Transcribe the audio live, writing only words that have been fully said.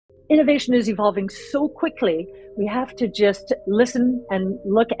innovation is evolving so quickly, we have to just listen and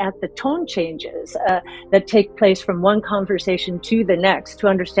look at the tone changes that take place from one conversation to the next to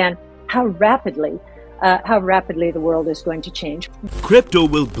understand how rapidly the world is going to change. Crypto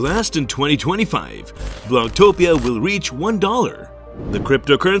will blast in 2025. Bloktopia will reach $1. The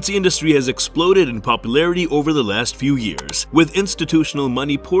cryptocurrency industry has exploded in popularity over the last few years, with institutional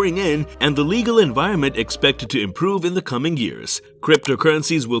money pouring in and the legal environment expected to improve in the coming years.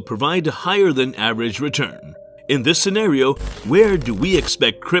 Cryptocurrencies will provide a higher than average return. In this scenario, where do we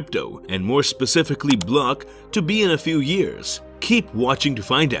expect crypto, and more specifically BLOK, to be in a few years? Keep watching to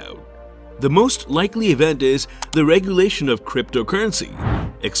find out. The most likely event is the regulation of cryptocurrency.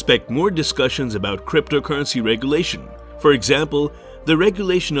 Expect more discussions about cryptocurrency regulation. For example, the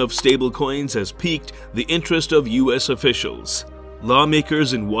regulation of stablecoins has piqued the interest of US officials.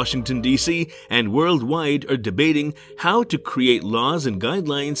 Lawmakers in Washington, D.C. and worldwide are debating how to create laws and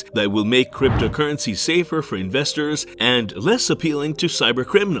guidelines that will make cryptocurrency safer for investors and less appealing to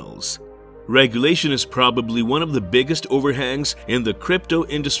cybercriminals. Regulation is probably one of the biggest overhangs in the crypto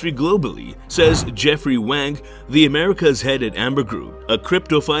industry globally, says Jeffrey Wang, the America's head at Amber Group, a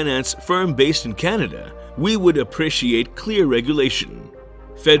crypto finance firm based in Canada. We would appreciate clear regulation.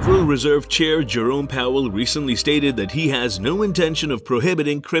 Federal Reserve Chair Jerome Powell recently stated that he has no intention of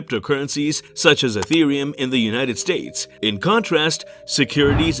prohibiting cryptocurrencies such as Ethereum in the United States. In contrast,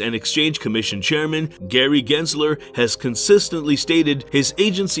 Securities and Exchange Commission Chairman Gary Gensler has consistently stated his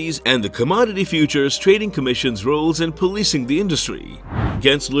agency's and the Commodity Futures Trading Commission's roles in policing the industry.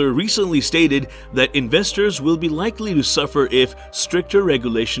 Gensler recently stated that investors will be likely to suffer if stricter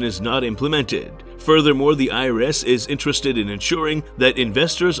regulation is not implemented. Furthermore, the IRS is interested in ensuring that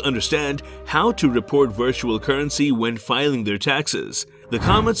investors understand how to report virtual currency when filing their taxes. The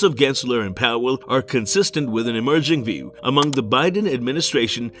comments of Gensler and Powell are consistent with an emerging view among the Biden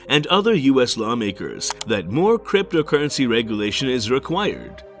administration and other US lawmakers that more cryptocurrency regulation is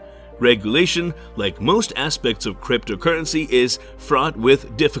required. Regulation, like most aspects of cryptocurrency, is fraught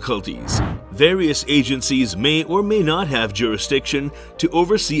with difficulties. Various agencies may or may not have jurisdiction to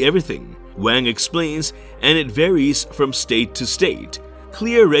oversee everything, Wang explains, and it varies from state to state.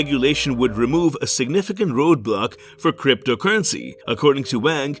 Clear regulation would remove a significant roadblock for cryptocurrency, according to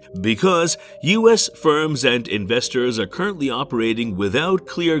Wang, because US firms and investors are currently operating without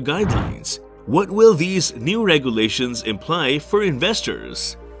clear guidelines. What will these new regulations imply for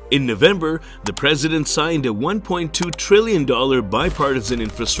investors? In November, the president signed a $1.2 trillion bipartisan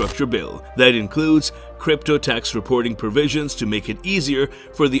infrastructure bill that includes crypto tax reporting provisions to make it easier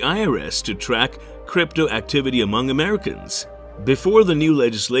for the IRS to track crypto activity among Americans. Before the new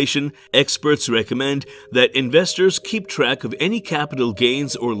legislation, experts recommend that investors keep track of any capital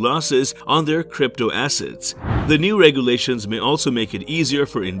gains or losses on their crypto assets. The new regulations may also make it easier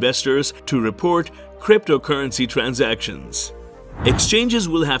for investors to report cryptocurrency transactions. Exchanges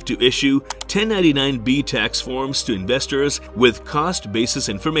will have to issue 1099-B tax forms to investors with cost basis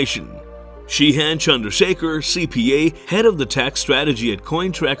information. Shihan Chandrasekhar, CPA, head of the tax strategy at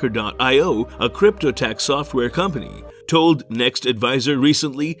Cointracker.io, a crypto tax software company, told Next Advisor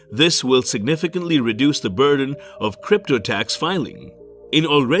recently this will significantly reduce the burden of crypto tax filing. In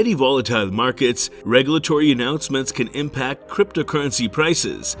already volatile markets, regulatory announcements can impact cryptocurrency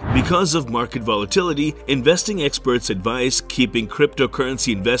prices. Because of market volatility, investing experts advise keeping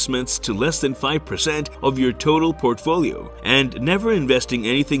cryptocurrency investments to less than 5% of your total portfolio and never investing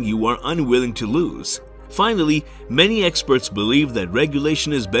anything you are unwilling to lose. Finally, many experts believe that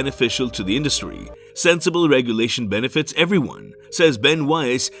regulation is beneficial to the industry. Sensible regulation benefits everyone, says Ben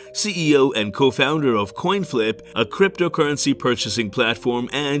Weiss, CEO and co-founder of CoinFlip, a cryptocurrency purchasing platform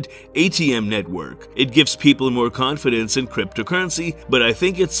and ATM network. It gives people more confidence in cryptocurrency, but I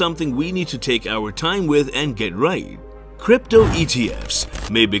think it's something we need to take our time with and get right. Crypto ETFs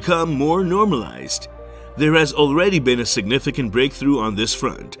may become more normalized. There has already been a significant breakthrough on this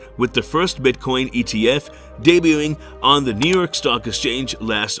front, with the first Bitcoin ETF debuting on the New York Stock Exchange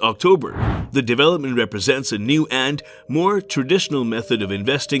last October. The development represents a new and more traditional method of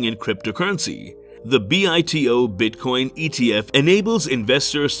investing in cryptocurrency. The BITO Bitcoin ETF enables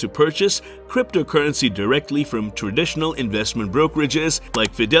investors to purchase cryptocurrency directly from traditional investment brokerages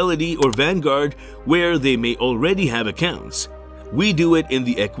like Fidelity or Vanguard, where they may already have accounts. We do it in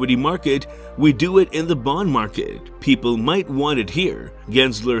the equity market, we do it in the bond market. People might want it here,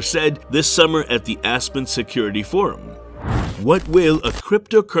 Gensler said this summer at the Aspen Security Forum. What will a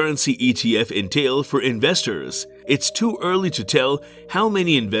cryptocurrency ETF entail for investors? It's too early to tell how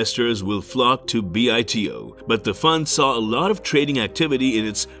many investors will flock to BITO, but the fund saw a lot of trading activity in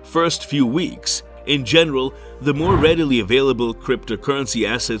its first few weeks. In general, the more readily available cryptocurrency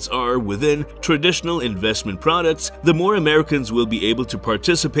assets are within traditional investment products, the more Americans will be able to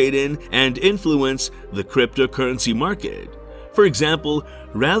participate in and influence the cryptocurrency market. For example,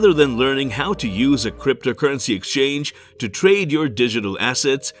 rather than learning how to use a cryptocurrency exchange to trade your digital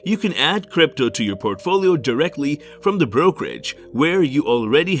assets, you can add crypto to your portfolio directly from the brokerage where you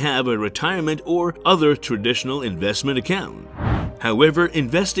already have a retirement or other traditional investment account. However,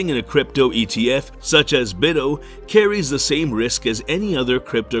 investing in a crypto ETF such as BITO carries the same risk as any other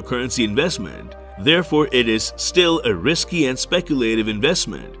cryptocurrency investment. Therefore, it is still a risky and speculative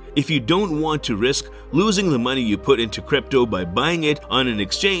investment. If you don't want to risk losing the money you put into crypto by buying it on an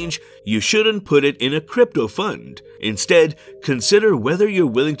exchange, you shouldn't put it in a crypto fund. Instead, consider whether you're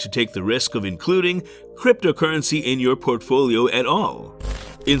willing to take the risk of including cryptocurrency in your portfolio at all.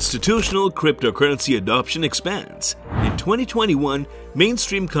 Institutional cryptocurrency adoption expands. In 2021,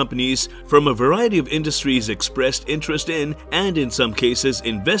 mainstream companies from a variety of industries expressed interest in, and in some cases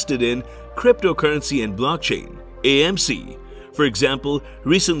invested in, cryptocurrency and blockchain. AMC, for example,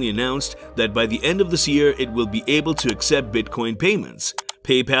 recently announced that by the end of this year it will be able to accept Bitcoin payments.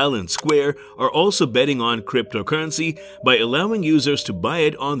 PayPal and Square are also betting on cryptocurrency by allowing users to buy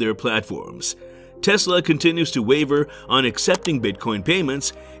it on their platforms. Tesla continues to waver on accepting Bitcoin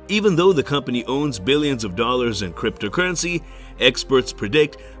payments. Even though the company owns billions of dollars in cryptocurrency, experts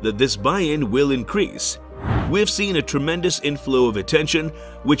predict that this buy-in will increase. We've seen a tremendous inflow of attention,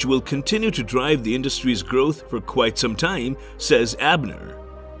 which will continue to drive the industry's growth for quite some time, says Abner.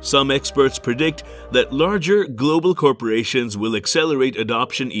 Some experts predict that larger global corporations will accelerate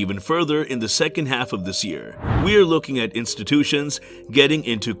adoption even further in the second half of this year. We are looking at institutions getting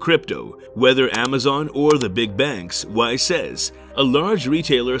into crypto, whether Amazon or the big banks, Wise says. A large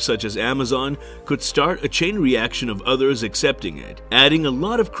retailer such as Amazon could start a chain reaction of others accepting it, adding a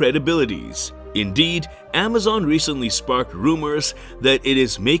lot of credibilities. Indeed, Amazon recently sparked rumors that it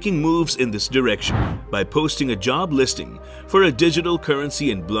is making moves in this direction by posting a job listing for a digital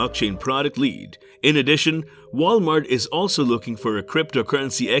currency and blockchain product lead. In addition, Walmart is also looking for a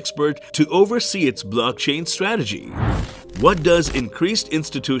cryptocurrency expert to oversee its blockchain strategy. What does increased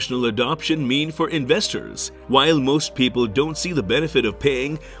institutional adoption mean for investors? While most people don't see the benefit of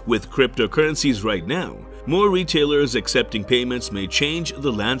paying with cryptocurrencies right now, more retailers accepting payments may change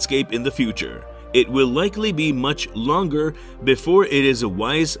the landscape in the future. It will likely be much longer before it is a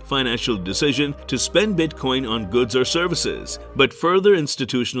wise financial decision to spend Bitcoin on goods or services, but further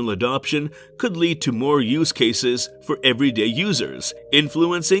institutional adoption could lead to more use cases for everyday users,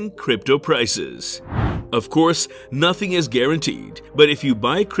 influencing crypto prices. Of course, nothing is guaranteed, but if you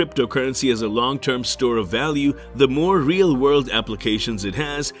buy cryptocurrency as a long-term store of value, the more real-world applications it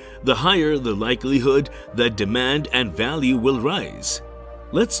has, the higher the likelihood that demand and value will rise.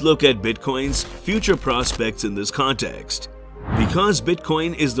 Let's look at Bitcoin's future prospects in this context. Because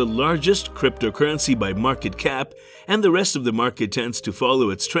Bitcoin is the largest cryptocurrency by market cap and the rest of the market tends to follow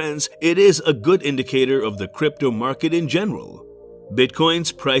its trends, it is a good indicator of the crypto market in general.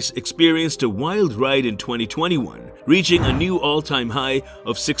 Bitcoin's price experienced a wild ride in 2021, reaching a new all-time high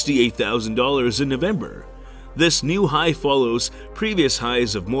of $68,000 in November. This new high follows previous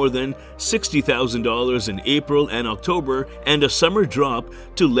highs of more than $60,000 in April and October and a summer drop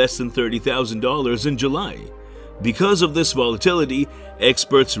to less than $30,000 in July. Because of this volatility,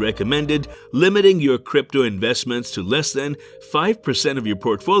 experts recommended limiting your crypto investments to less than 5% of your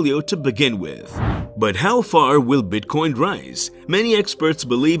portfolio to begin with. But how far will Bitcoin rise? Many experts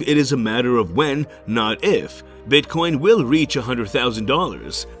believe it is a matter of when, not if. Bitcoin will reach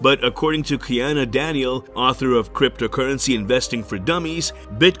 $100,000, but according to Kiana Daniel, author of Cryptocurrency Investing for Dummies,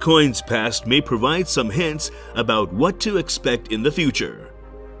 Bitcoin's past may provide some hints about what to expect in the future.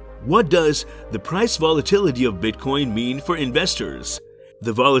 What does the price volatility of Bitcoin mean for investors?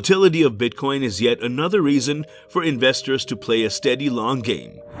 The volatility of Bitcoin is yet another reason for investors to play a steady long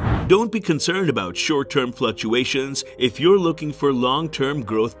game. Don't be concerned about short-term fluctuations if you're looking for long-term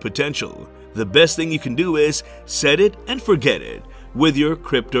growth potential. The best thing you can do is set it and forget it with your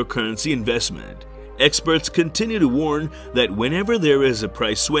cryptocurrency investment. Experts continue to warn that whenever there is a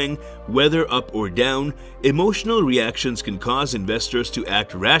price swing, whether up or down, emotional reactions can cause investors to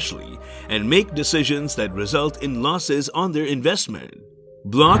act rashly and make decisions that result in losses on their investment.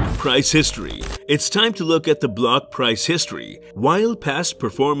 BLOK price history. It's time to look at the BLOK price history. While past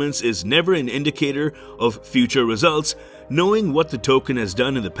performance is never an indicator of future results, knowing what the token has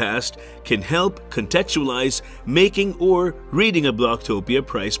done in the past can help contextualize making or reading a Bloktopia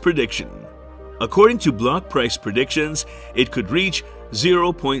price prediction. According to BLOK price predictions, it could reach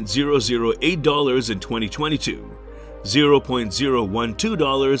 $0.008 in 2022,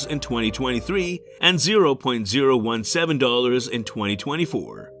 $0.012 in 2023, and $0.017 in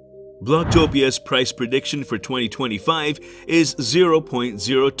 2024. Bloktopia's price prediction for 2025 is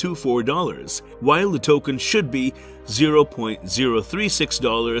 $0.024, while the token should be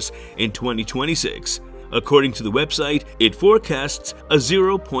 $0.036 in 2026. According to the website, it forecasts a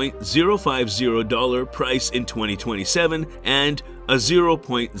 $0.050 price in 2027 and a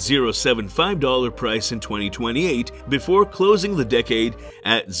 $0.075 price in 2028 before closing the decade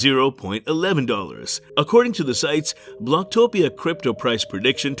at $0.11. According to the site's Bloktopia Crypto Price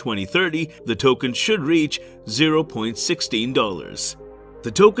Prediction 2030, the token should reach $0.16.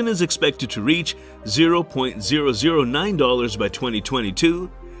 The token is expected to reach $0.009 by 2022,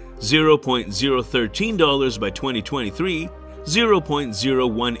 $0.013 by 2023,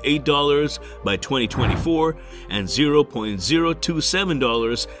 $0.018 by 2024, and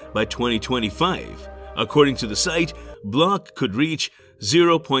 $0.027 by 2025. According to the site, BLOK could reach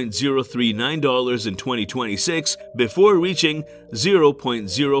 $0.039 in 2026 before reaching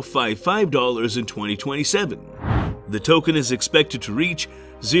 $0.055 in 2027. The token is expected to reach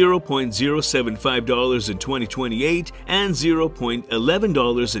 $0.075 in 2028 and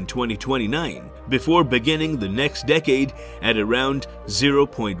 $0.11 in 2029 before beginning the next decade at around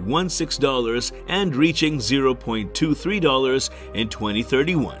 $0.16 and reaching $0.23 in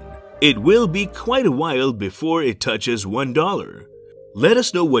 2031. It will be quite a while before it touches $1. Let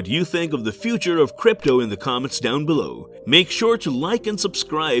us know what you think of the future of crypto in the comments down below. Make sure to like and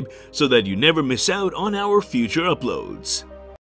subscribe so that you never miss out on our future uploads.